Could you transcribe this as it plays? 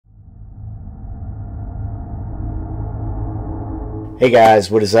Hey guys,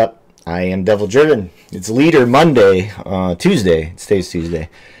 what is up? I am DevilDriven. It's Leader Monday, Tuesday. Today's Tuesday.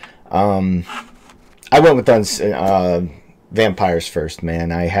 I went with vampires first,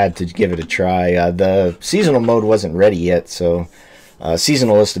 man. I had to give it a try. The seasonal mode wasn't ready yet, so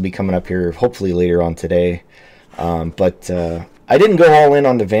seasonal list will be coming up here hopefully later on today. But I didn't go all in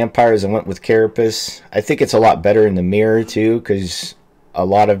on the vampires. I went with Carapace. I think it's a lot better in the mirror too, because a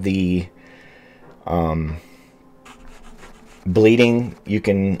lot of the bleeding you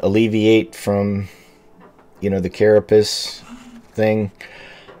can alleviate from, the Carapace thing.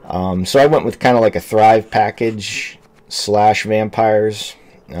 So I went with kind of like a Thrive package / vampires.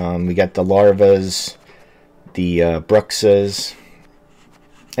 We got the larvas, the bruxas,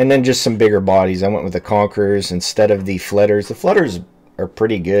 and then just some bigger bodies. I went with the conquerors instead of the flutters. The flutters are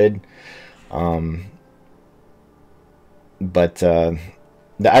pretty good, but I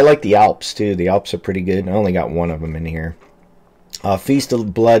like the Alps too. The Alps are pretty good. I only got one of them in here. Feast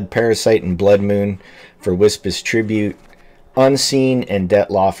of Blood, Parasite, and Blood Moon for Wispus Tribute. Unseen and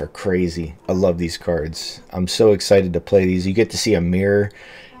Detloff are crazy. I love these cards. I'm so excited to play these. You get to see a mirror,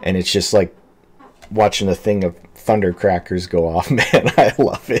 and it's just like watching a thing of thundercrackers go off, man. I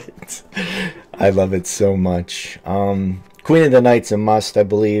love it. I love it so much. Queen of the Night's a must, I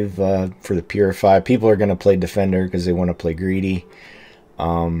believe, for the Purify. People are going to play Defender because they want to play Greedy.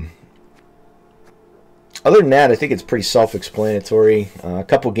 Other than that, I think it's pretty self-explanatory. A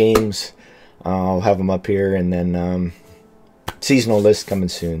couple games, I'll have them up here, and then seasonal list coming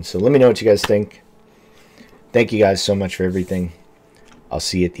soon. So let me know what you guys think. Thank you guys so much for everything. I'll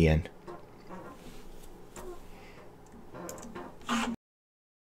see you at the end.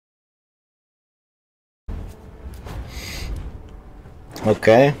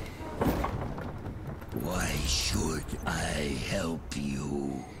 Okay. Why should I help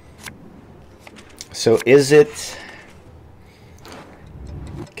you? So is it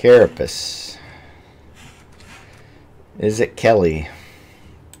Carapace? Is it Kelly?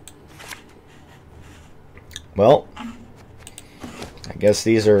 Well, I guess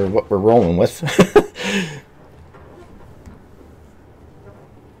these are what we're rolling with.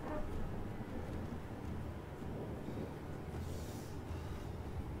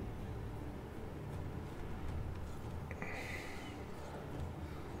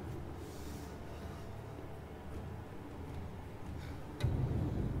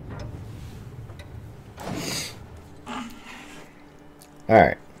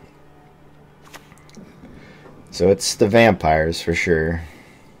 Alright. So it's the vampires for sure.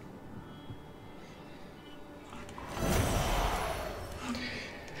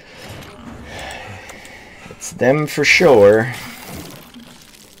 It's them for sure.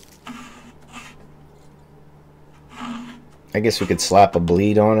 I guess we could slap a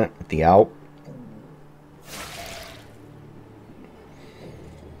bleed on it with the Alp.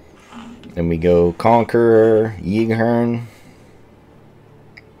 Then we go Conqueror, Yghern.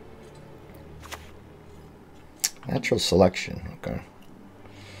 Natural selection, okay.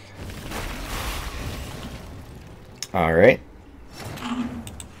 Alright.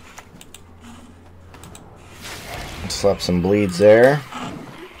 Slap some bleeds there.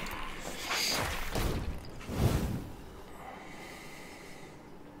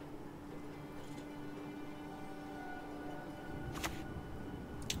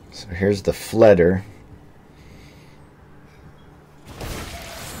 So here's the Flutter.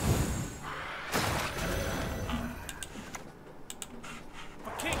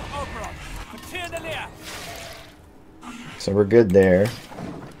 So we're good there.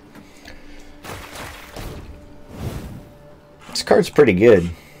 This card's pretty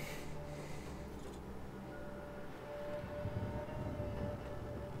good.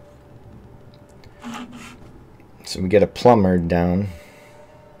 So we get a plumber down.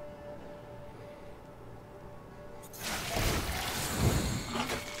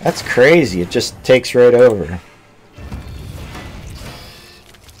 That's crazy. It just takes right over.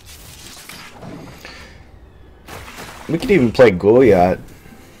 We could even play Goliath.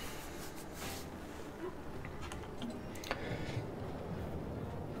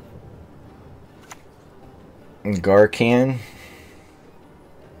 And Garcan.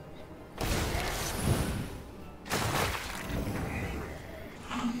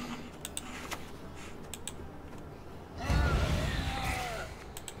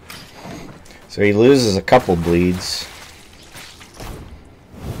 So he loses a couple bleeds.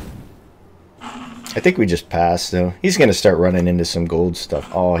 I think we just passed, though. He's going to start running into some gold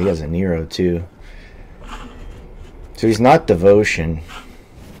stuff. Oh, he has a Nero, too. So he's not Devotion.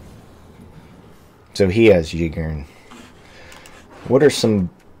 So he has Yghern. What are some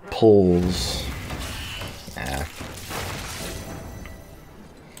pulls?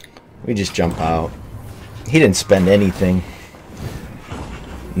 We just jump out. He didn't spend anything.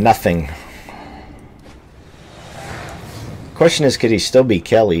 Nothing. Question is, could he still be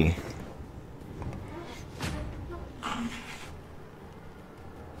Kelly?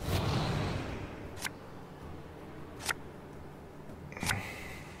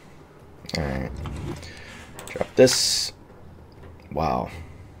 Alright. Drop this. Wow.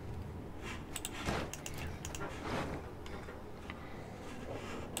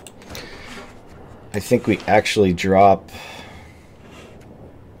 I think we actually drop,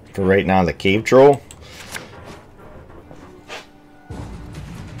 for right now, the cave troll.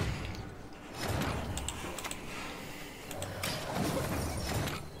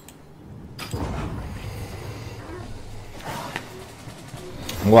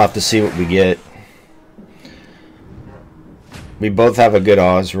 We'll have to see what we get. We both have a good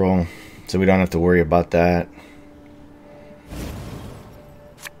Oz roll, so we don't have to worry about that.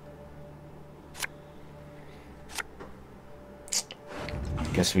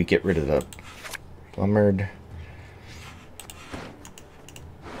 Guess we get rid of the plumbered.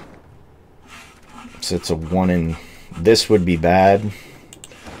 So it's a 1 in. This would be bad.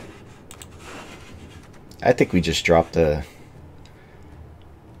 I think we just drop the.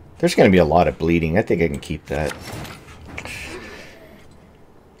 There's going to be a lot of bleeding. I think I can keep that.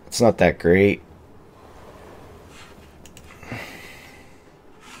 It's not that great.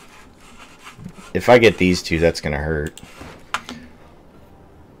 If I get these two, that's going to hurt.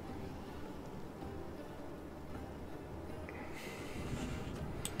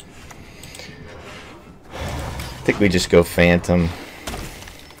 I think we just go Phantom.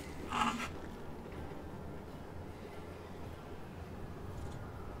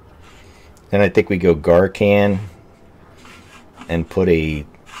 Then I think we go Garcan and put a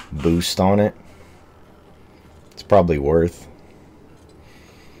boost on it. It's probably worth.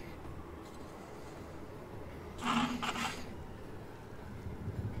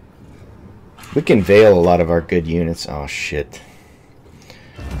 We can veil a lot of our good units. Oh shit.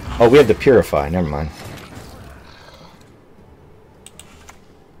 Oh, we have to purify. Never mind.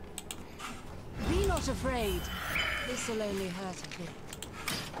 Be not afraid. This will only hurt a bit.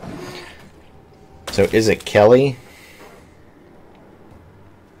 So is it Kelly?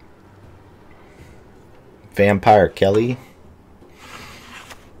 Vampire Kelly?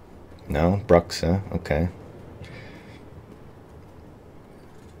 No, Bruxa. Okay.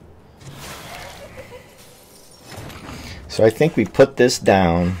 So I think we put this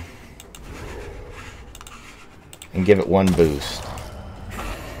down and give it 1 boost.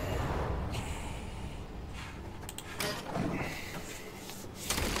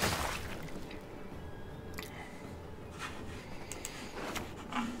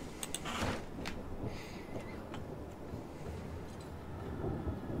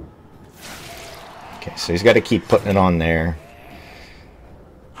 Okay, so he's got to keep putting it on there.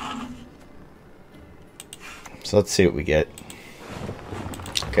 So let's see what we get.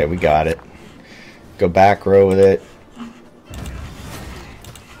 Okay, we got it. Go back row with it.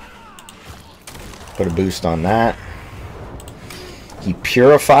 Put a boost on that. He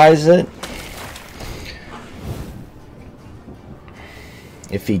purifies it.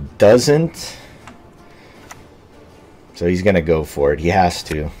 If he doesn't, so he's gonna go for it. He has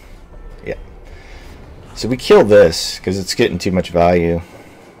to. Yeah. So we kill this because it's getting too much value.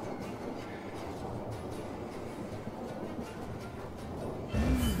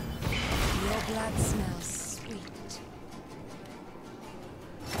 Your blood smells sweet.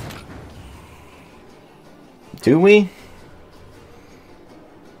 Do we?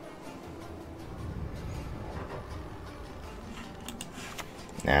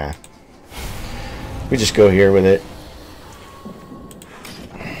 Nah. We just go here with it.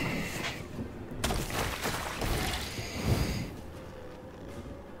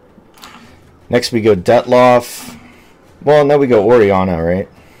 Next we go Detloff. Well, no, we go Oriana, right?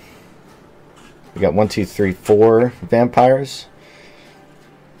 We got 1, 2, 3, 4 vampires.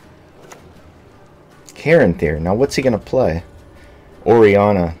 Caranthir. Now what's he gonna play?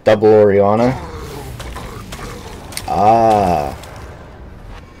 Oriana. Double Oriana. Ah.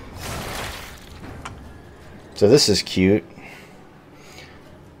 So this is cute.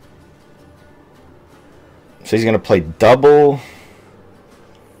 So he's gonna play double.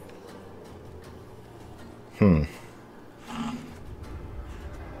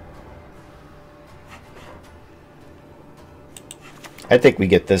 I think we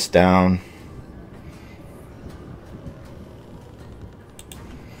get this down.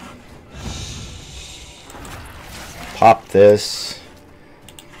 Pop this.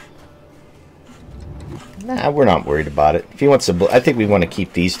 Nah, we're not worried about it. If he wants to, I think we want to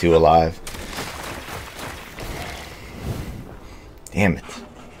keep these two alive. Damn it.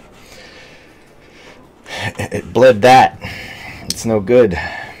 It bled that. It's no good.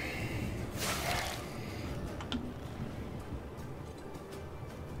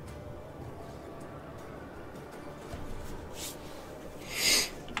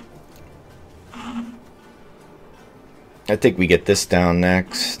 I think we get this down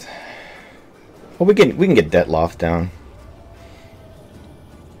next. Well, we can get Detloff down.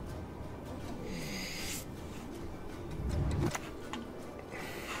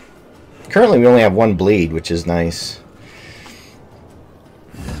 Currently, we only have one bleed, which is nice.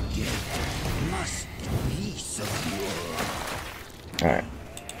 All right.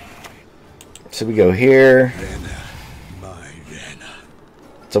 So we go here.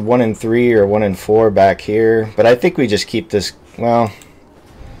 It's a 1 in 3 or 1 in 4 back here, but I think we just keep this. Well,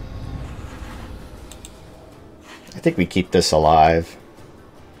 I think we keep this alive.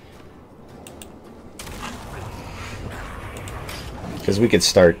 Because we could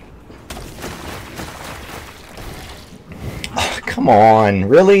start. Oh, come on,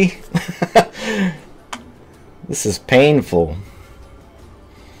 really? This is painful.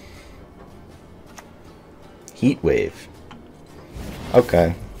 Heat wave.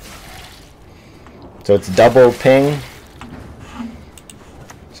 Okay. So it's double ping.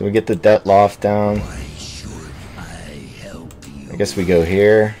 So we get the Detloff down. Why should I help you? I guess we go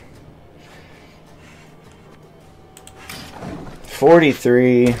here.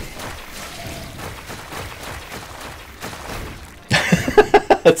 43.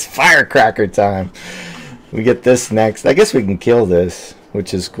 It's firecracker time. We get this next. I guess we can kill this,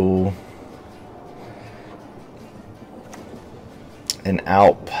 which is cool. An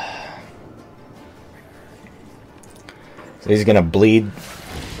Alp. So he's gonna bleed.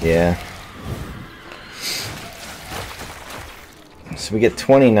 Yeah. So we get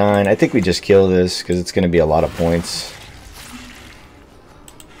 29. I think we just kill this because it's gonna be a lot of points.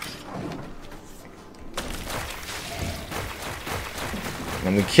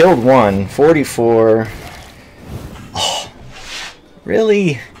 And we killed one. 44. Oh,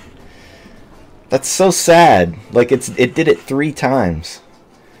 really? That's so sad. Like it did it 3 times.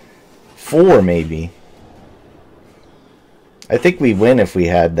 4 maybe. I think we win if we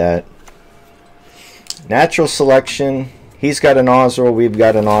had that. Natural selection. He's got an Ozrel, we've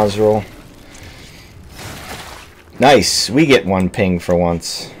got an Ozrel. Nice. We get 1 ping for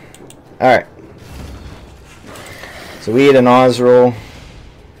once. Alright. So we hit an Ozrel.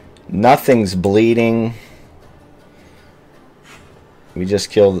 Nothing's bleeding. We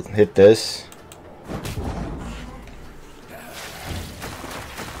just hit this.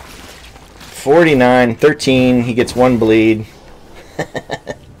 49, 13, he gets 1 bleed.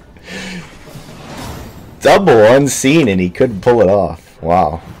 Double unseen and he couldn't pull it off.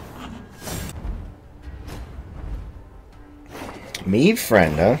 Wow. Me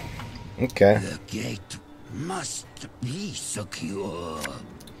friend, huh? Okay. The gate must be secure.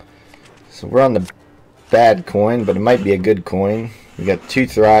 So we're on the bad coin, but it might be a good coin. We got 2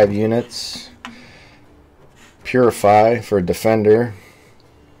 Thrive units. Purify for a defender.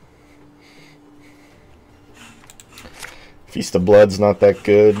 Feast of Blood's not that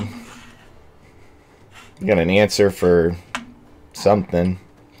good. You got an answer for something.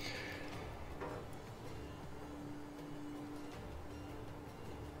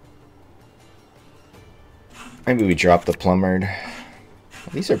 Maybe we drop the Plumbered.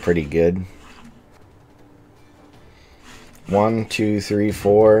 These are pretty good. 1, 2, 3,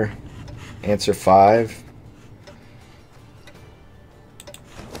 4. Answer 5.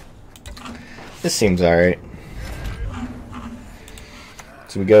 This seems alright.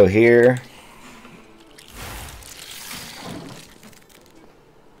 So we go here.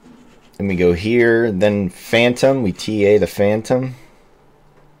 Then we go here. Then Phantom. We TA the Phantom.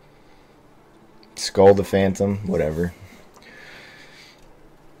 Skull the Phantom. Whatever.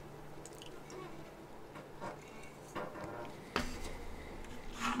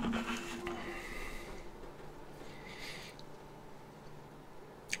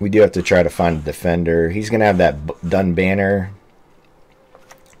 We do have to try to find a defender. He's going to have that Dun Banner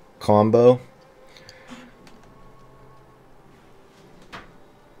combo.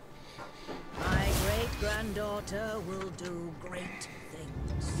 My great-granddaughter will do great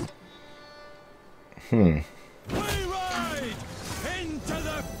things. We ride into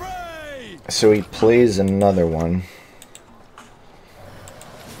the fray. So he plays another one.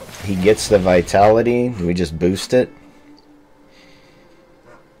 He gets the Vitality. Do we just boost it?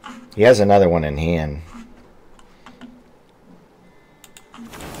 He has another one in hand.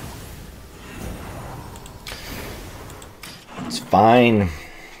 It's fine.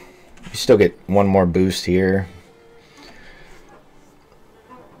 You still get one more boost here.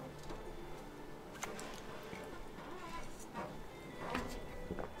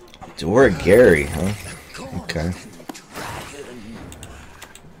 Dora Gary, huh? Okay.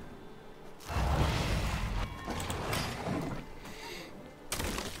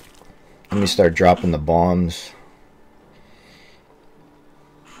 Let me start dropping the bombs.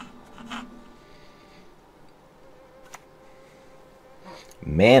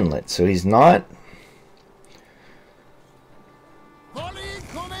 Manlet, so he's not.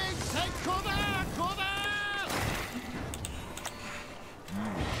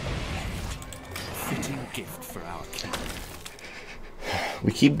 Fitting gift for our king.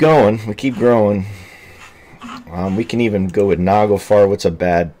 We keep going. We keep growing. We can even go with Naglfar. What's a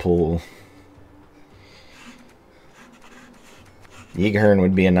bad pull? Yigahern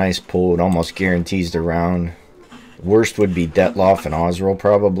would be a nice pull. It almost guarantees the round. Worst would be Detloff and Osriel,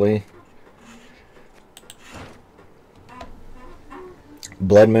 probably.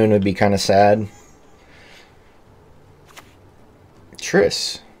 Blood Moon would be kind of sad.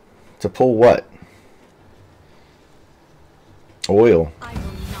 Triss. To pull what? Oil. I will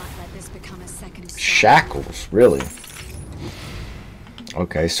not let this become a second Shackles, really?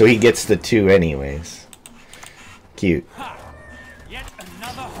 Okay, so he gets the 2 anyways. Cute.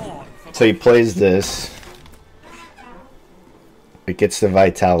 So he plays this. It gets the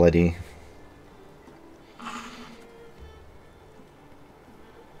vitality.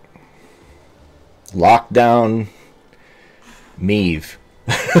 Lockdown. Meave.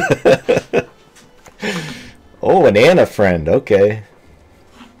 Oh, an Anna friend. Okay.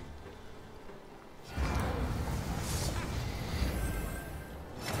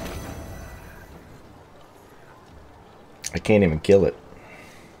 I can't even kill it.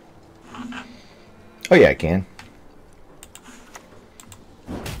 Oh yeah, I can.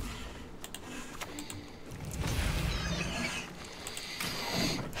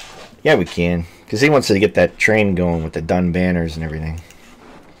 Yeah, we can. Because he wants to get that train going with the dun banners and everything.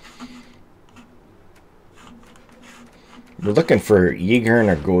 We're looking for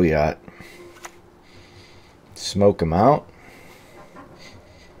Yigahern or Goliath. Smoke him out.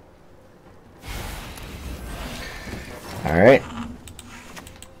 Alright.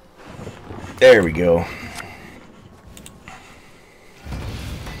 There we go.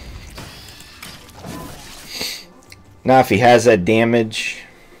 Now if he has that damage,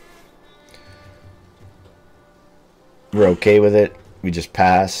 we're okay with it. We just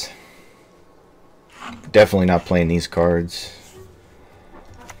pass. Definitely not playing these cards.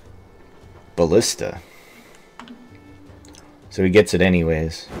 Ballista. So he gets it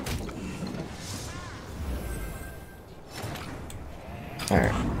anyways.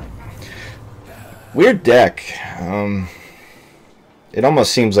 Alright. Weird deck. It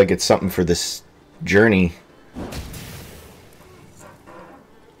almost seems like it's something for this journey.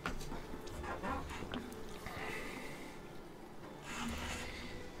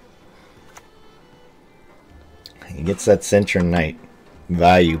 He gets that Central Knight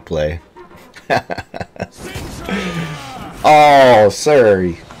value play. Oh,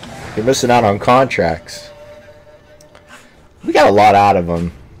 sir. You're missing out on contracts. We got a lot out of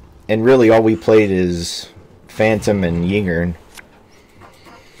them. And really all we played is Phantom and Yigahern.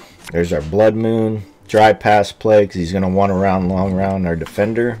 There's our Blood Moon. Dry pass play because he's going to want to long round our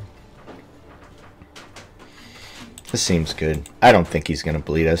defender. This seems good. I don't think he's going to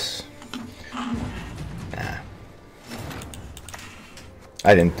bleed us. Nah.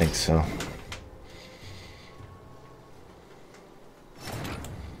 I didn't think so.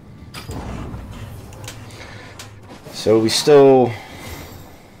 So we still...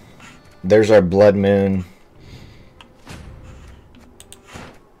 There's our Blood Moon.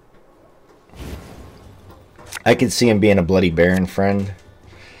 I could see him being a Bloody Baron friend.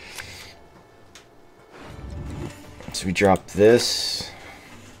 So we drop this.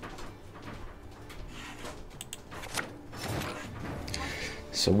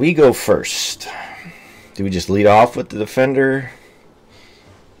 So we go first. Do we just lead off with the defender?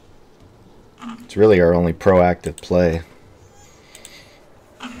 It's really our only proactive play.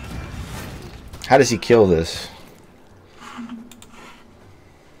 How does he kill this?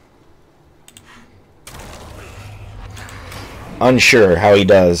 Unsure how he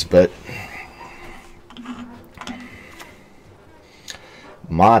does, but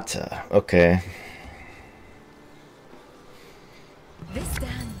Mata, okay. This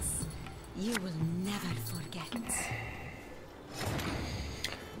dance you will never forget.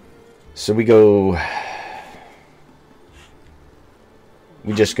 So we go.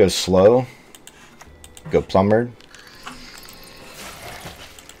 We just go slow. Go plumbered.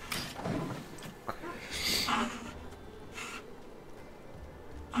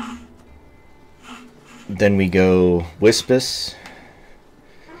 Then we go Wispus.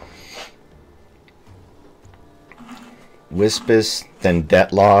 Wispus, then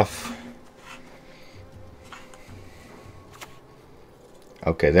Detloff.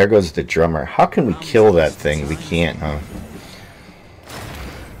 Okay, there goes the drummer. How can we kill that thing? We can't, huh?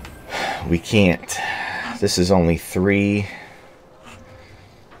 We can't. This is only 3.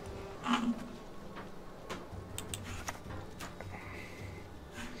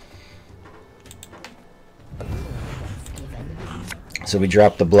 So we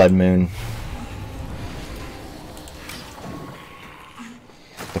drop the Blood Moon.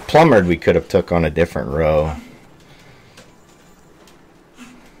 The Plumbered we could have took on a different row.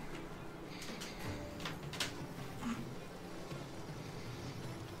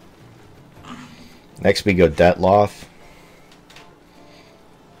 Next we go Detloff.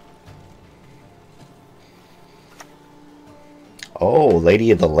 Oh,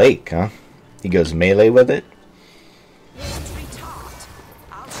 Lady of the Lake, huh? He goes melee with it.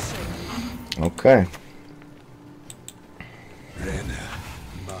 Okay. Renna,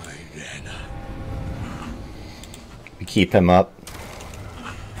 my Renna. We keep him up.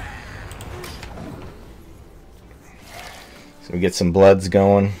 So we get some bloods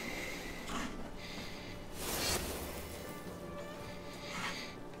going.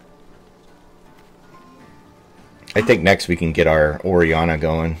 I think next we can get our Oriana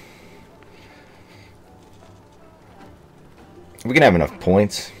going. We can have enough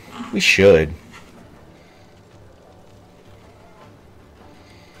points. We should.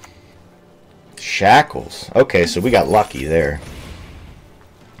 Shackles. Okay, so we got lucky there.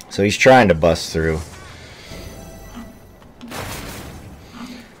 So he's trying to bust through.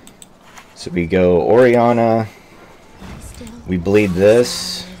 So we go Oriana. We bleed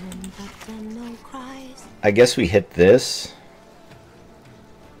this. I guess we hit this.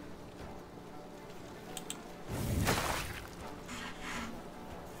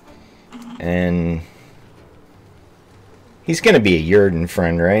 And he's going to be a Yurden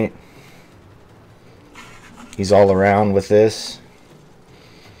friend, right? He's all around with this.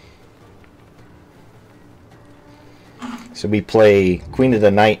 So we play Queen of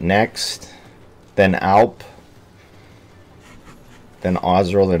the Night next, then Alp, then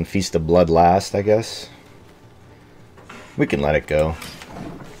Osriel, then Feast of Blood last, I guess. We can let it go.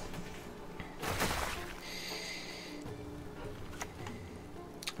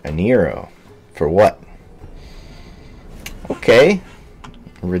 A Nero. For what? Okay.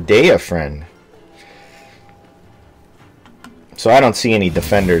 Redea friend. So I don't see any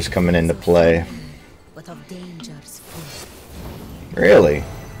defenders coming into play. Really?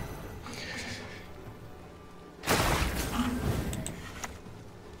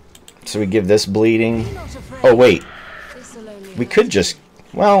 So we give this bleeding. Oh wait. We could just,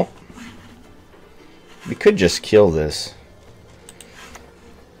 well, we could just kill this.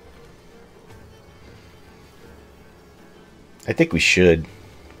 I think we should.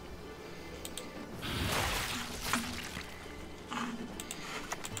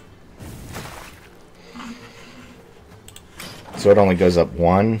 So it only goes up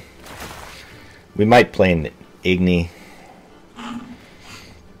 1. We might play an Igni.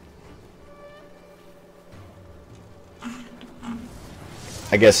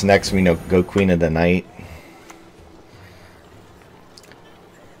 I guess next we go Queen of the Night.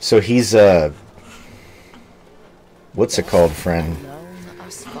 So he's a... what's it called, friend?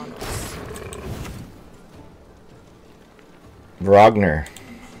 Ragnar.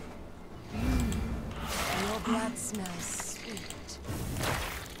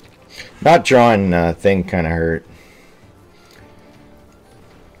 Not drawing thing kind of hurt.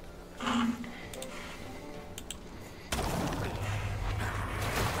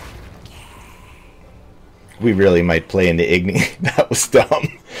 We really might play into Igni. That was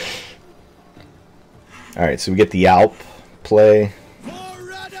dumb. Alright, so we get the Alp play.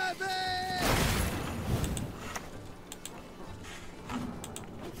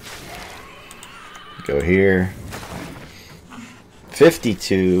 Go here.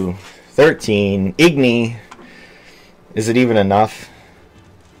 52. 13. Igni. Is it even enough?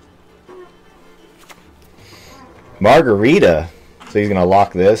 Margarita. So he's going to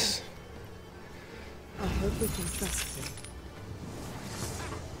lock this. I hope we can trust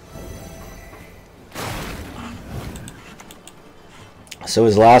him. So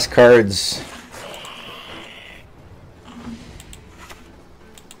his last cards...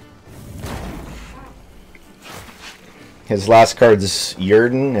 his last card's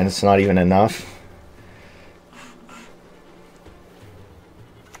Yurden, and it's not even enough.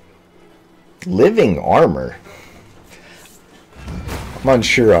 Living Armor. I'm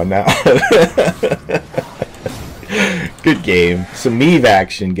unsure on that. Good game. Some Meve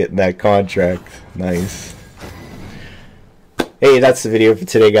action getting that contract. Nice. Hey, that's the video for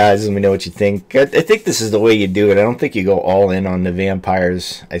today, guys. Let me know what you think. I think this is the way you do it. I don't think you go all in on the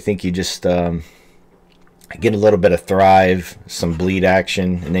vampires. I think you just get a little bit of Thrive, some bleed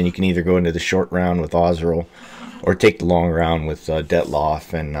action, and then you can either go into the short round with Ozril or take the long round with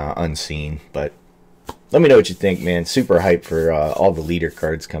Detloff and Unseen. But let me know what you think, man. Super hyped for all the leader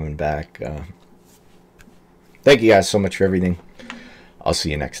cards coming back. Thank you guys so much for everything. I'll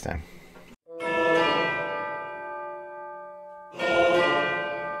see you next time.